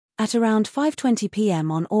At around 5:20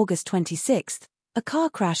 p.m. on August 26, a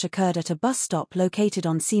car crash occurred at a bus stop located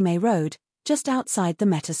on Simei Road, just outside the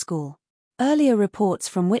Metta school. Earlier reports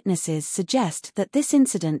from witnesses suggest that this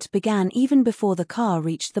incident began even before the car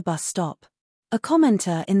reached the bus stop. A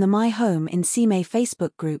commenter in the My Home in Simei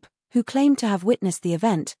Facebook group, who claimed to have witnessed the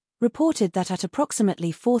event, reported that at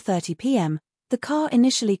approximately 4:30 p.m., the car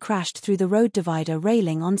initially crashed through the road divider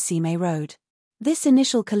railing on Simei Road. This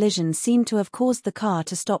initial collision seemed to have caused the car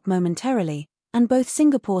to stop momentarily, and both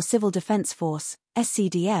Singapore Civil Defence Force,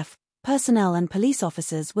 SCDF, personnel and police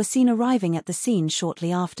officers were seen arriving at the scene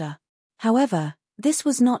shortly after. However, this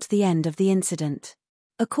was not the end of the incident.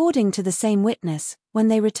 According to the same witness, when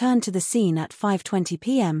they returned to the scene at 5:20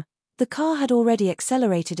 p.m., the car had already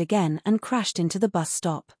accelerated again and crashed into the bus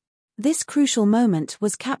stop. This crucial moment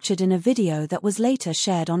was captured in a video that was later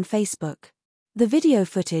shared on Facebook. The video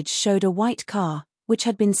footage showed a white car, which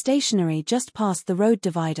had been stationary just past the road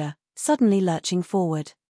divider, suddenly lurching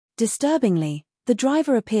forward. Disturbingly, the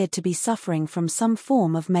driver appeared to be suffering from some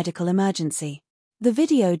form of medical emergency. The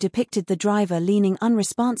video depicted the driver leaning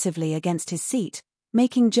unresponsively against his seat,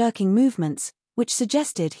 making jerking movements, which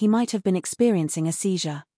suggested he might have been experiencing a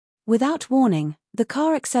seizure. Without warning, the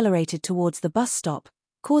car accelerated towards the bus stop,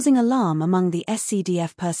 causing alarm among the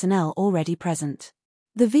SCDF personnel already present.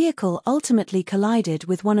 The vehicle ultimately collided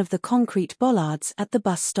with one of the concrete bollards at the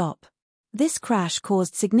bus stop. This crash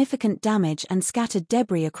caused significant damage and scattered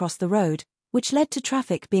debris across the road, which led to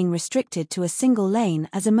traffic being restricted to a single lane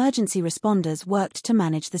as emergency responders worked to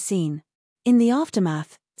manage the scene. In the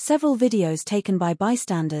aftermath, several videos taken by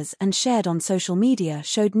bystanders and shared on social media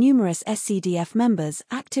showed numerous SCDF members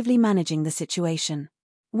actively managing the situation.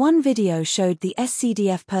 One video showed the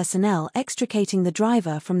SCDF personnel extricating the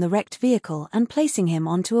driver from the wrecked vehicle and placing him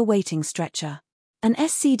onto a waiting stretcher. An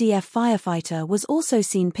SCDF firefighter was also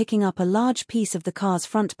seen picking up a large piece of the car's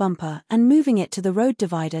front bumper and moving it to the road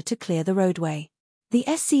divider to clear the roadway. The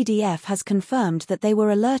SCDF has confirmed that they were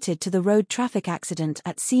alerted to the road traffic accident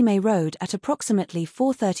at Simei Road at approximately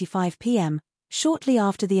 4:35 p.m., shortly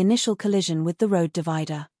after the initial collision with the road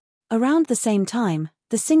divider. Around the same time,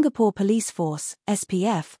 the Singapore Police Force,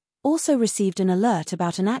 SPF, also received an alert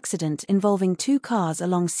about an accident involving two cars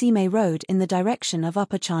along Simei Road in the direction of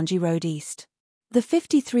Upper Changi Road East. The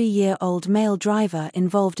 53-year-old male driver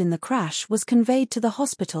involved in the crash was conveyed to the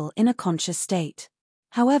hospital in a conscious state.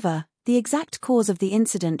 However, the exact cause of the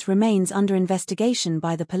incident remains under investigation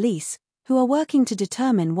by the police, who are working to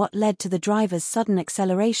determine what led to the driver's sudden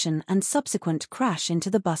acceleration and subsequent crash into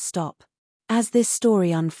the bus stop. As this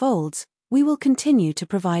story unfolds, we will continue to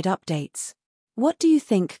provide updates. What do you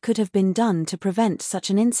think could have been done to prevent such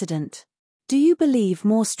an incident? Do you believe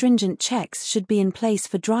more stringent checks should be in place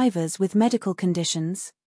for drivers with medical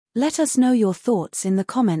conditions? Let us know your thoughts in the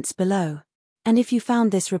comments below. And if you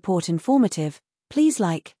found this report informative, please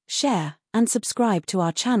like, share, and subscribe to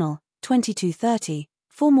our channel, 2230,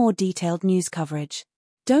 for more detailed news coverage.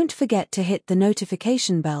 Don't forget to hit the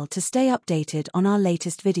notification bell to stay updated on our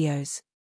latest videos.